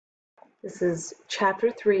This is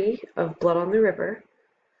Chapter 3 of Blood on the River.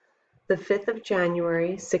 The 5th of January,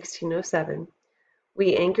 1607.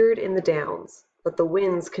 We anchored in the Downs, but the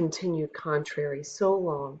winds continued contrary so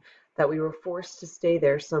long that we were forced to stay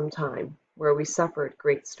there some time, where we suffered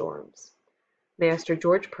great storms. Master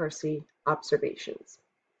George Percy, Observations.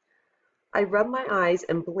 I rub my eyes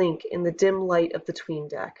and blink in the dim light of the 'tween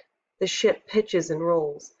deck. The ship pitches and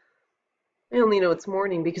rolls. I only know it's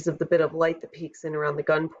morning because of the bit of light that peeks in around the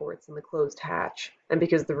gun ports and the closed hatch, and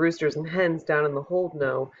because the roosters and hens down in the hold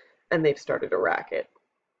know, and they've started a racket.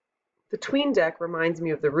 The 'tween deck reminds me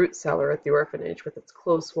of the root cellar at the orphanage with its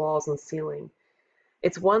close walls and ceiling.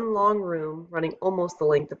 It's one long room running almost the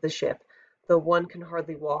length of the ship, though one can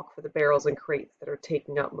hardly walk for the barrels and crates that are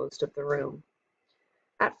taking up most of the room.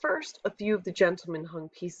 At first, a few of the gentlemen hung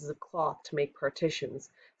pieces of cloth to make partitions,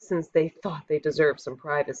 since they thought they deserved some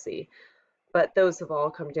privacy, but those have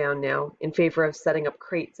all come down now, in favor of setting up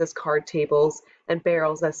crates as card tables and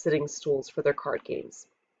barrels as sitting stools for their card games.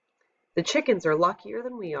 The chickens are luckier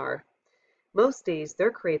than we are. Most days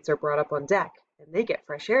their crates are brought up on deck, and they get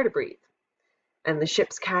fresh air to breathe. And the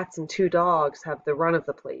ship's cats and 2 dogs have the run of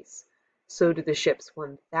the place. So do the ship's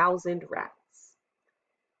 1,000 rats.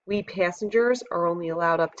 We passengers are only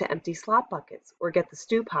allowed up to empty slop buckets or get the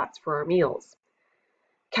stew pots for our meals.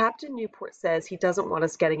 Captain Newport says he doesn't want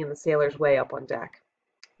us getting in the sailors' way up on deck.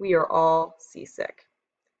 We are all seasick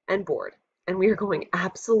and bored, and we are going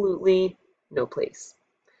absolutely no place.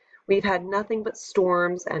 We've had nothing but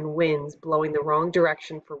storms and winds blowing the wrong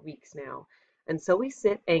direction for weeks now, and so we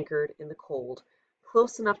sit anchored in the cold,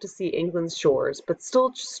 close enough to see England's shores, but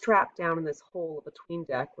still strapped down in this hole of a 'tween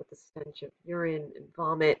deck with the stench of urine and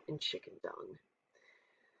vomit and chicken dung.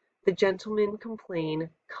 The gentlemen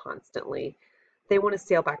complain constantly. They want to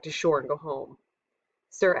sail back to shore and go home.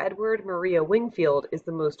 Sir Edward Maria Wingfield is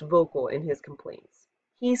the most vocal in his complaints.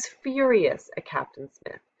 He's furious at Captain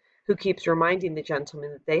Smith, who keeps reminding the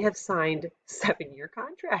gentlemen that they have signed 7-year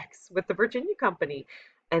contracts with the Virginia Company,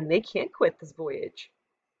 and they can't quit this voyage.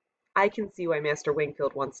 I can see why Master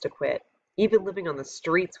Wingfield wants to quit. Even living on the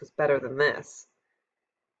streets was better than this.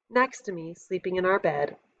 Next to me, sleeping in our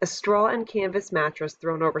bed, a straw and canvas mattress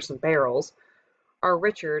thrown over some barrels, are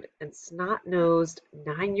Richard and snot-nosed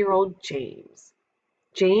 9-year-old James.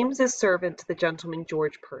 James is servant to the gentleman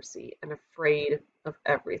George Percy, and afraid of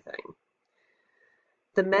everything.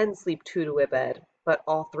 The men sleep 2 to a bed, but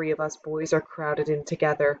all 3 of us boys are crowded in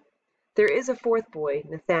together. There is a 4th boy,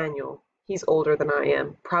 Nathaniel. He's older than I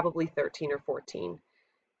am, probably 13 or 14.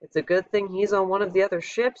 It's a good thing he's on one of the other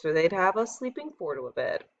ships, or they'd have us sleeping 4 to a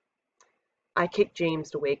bed. I kick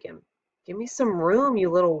James to wake him. "Give me some room,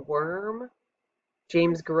 you little worm."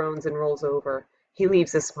 James groans and rolls over. He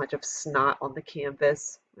leaves a smudge of snot on the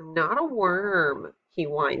canvas. "I'm not a worm," he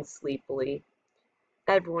whines sleepily.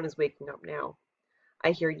 Everyone is waking up now.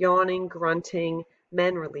 I hear yawning, grunting,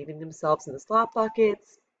 men relieving themselves in the slop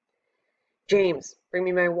buckets. "James, bring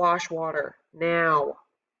me my wash water, now."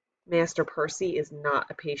 Master Percy is not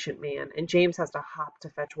a patient man, and James has to hop to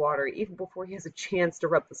fetch water even before he has a chance to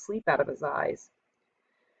rub the sleep out of his eyes.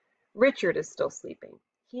 Richard is still sleeping.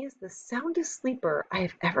 He is the soundest sleeper I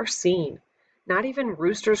have ever seen. Not even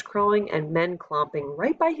roosters crowing and men clomping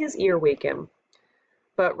right by his ear wake him.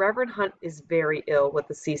 But Reverend Hunt is very ill with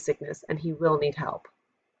the seasickness, and he will need help.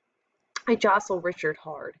 I jostle Richard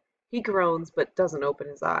hard. He groans, but doesn't open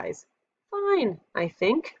his eyes. Fine, I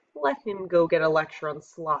think. Let him go get a lecture on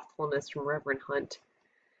slothfulness from Reverend Hunt.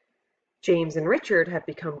 James and Richard have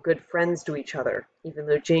become good friends to each other, even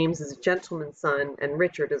though James is a gentleman's son and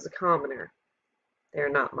Richard is a commoner. They are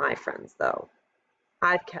not my friends, though.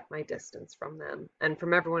 I've kept my distance from them, and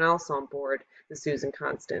from everyone else on board the Susan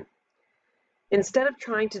Constant. Instead of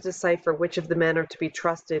trying to decipher which of the men are to be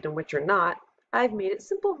trusted and which are not, I've made it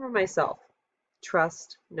simple for myself.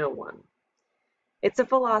 Trust no one. It's a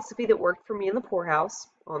philosophy that worked for me in the poorhouse,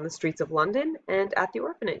 on the streets of London, and at the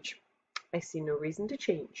orphanage. I see no reason to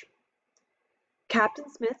change. Captain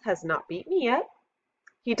Smith has not beat me yet.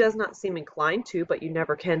 He does not seem inclined to, but you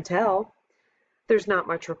never can tell. There's not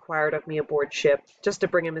much required of me aboard ship, just to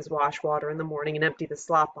bring him his wash water in the morning and empty the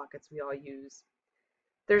slop buckets we all use.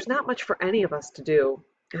 There's not much for any of us to do,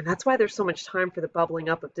 and that's why there's so much time for the bubbling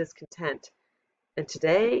up of discontent. And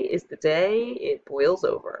today is the day it boils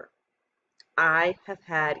over. "I have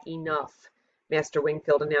had enough," Master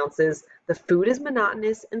Wingfield announces. "The food is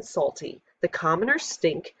monotonous and salty, the commoners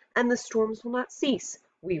stink, and the storms will not cease.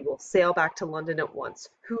 We will sail back to London at once.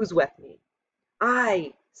 Who's with me?"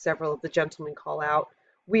 "Aye," several of the gentlemen call out.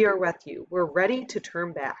 "We are with you. We're ready to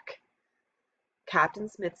turn back." Captain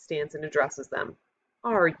Smith stands and addresses them.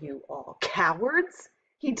 "Are you all cowards?"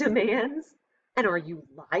 he demands. And are you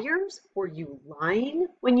liars? Were you lying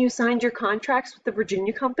when you signed your contracts with the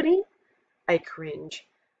Virginia Company? I cringe.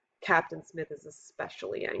 Captain Smith is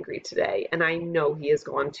especially angry today, and I know he has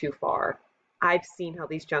gone too far. I've seen how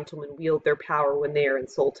these gentlemen wield their power when they are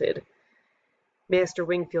insulted. Master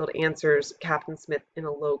Wingfield answers Captain Smith in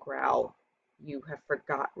a low growl. You have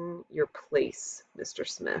forgotten your place, Mr.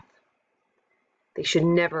 Smith. They should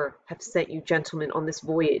never have sent you gentlemen on this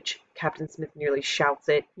voyage. Captain Smith nearly shouts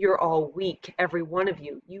it. You're all weak, every one of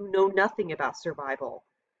you. You know nothing about survival.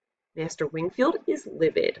 Master Wingfield is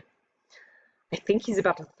livid. I think he's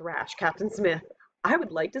about to thrash Captain Smith. I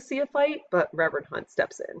would like to see a fight, but Reverend Hunt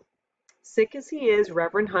steps in. Sick as he is,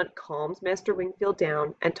 Reverend Hunt calms Master Wingfield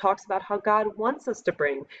down and talks about how God wants us to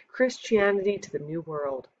bring Christianity to the New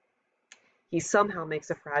World. He somehow makes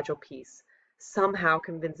a fragile peace, somehow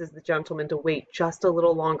convinces the gentleman to wait just a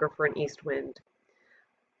little longer for an east wind.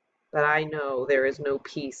 But I know there is no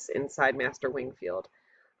peace inside Master Wingfield.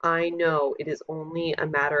 I know it is only a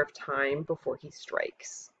matter of time before he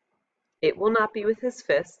strikes. It will not be with his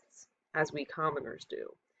fists, as we commoners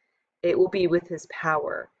do. It will be with his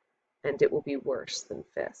power, and it will be worse than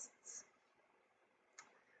fists.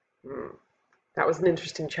 That was an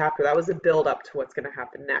interesting chapter. That was a build up to what's going to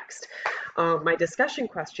happen next. My discussion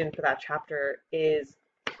question for that chapter is,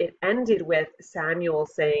 it ended with Samuel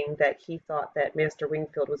saying that he thought that Master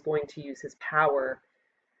Wingfield was going to use his power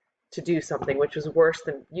to do something, which was worse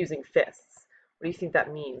than using fists. What do you think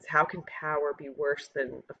that means? How can power be worse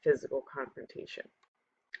than a physical confrontation?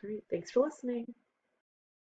 All right, thanks for listening.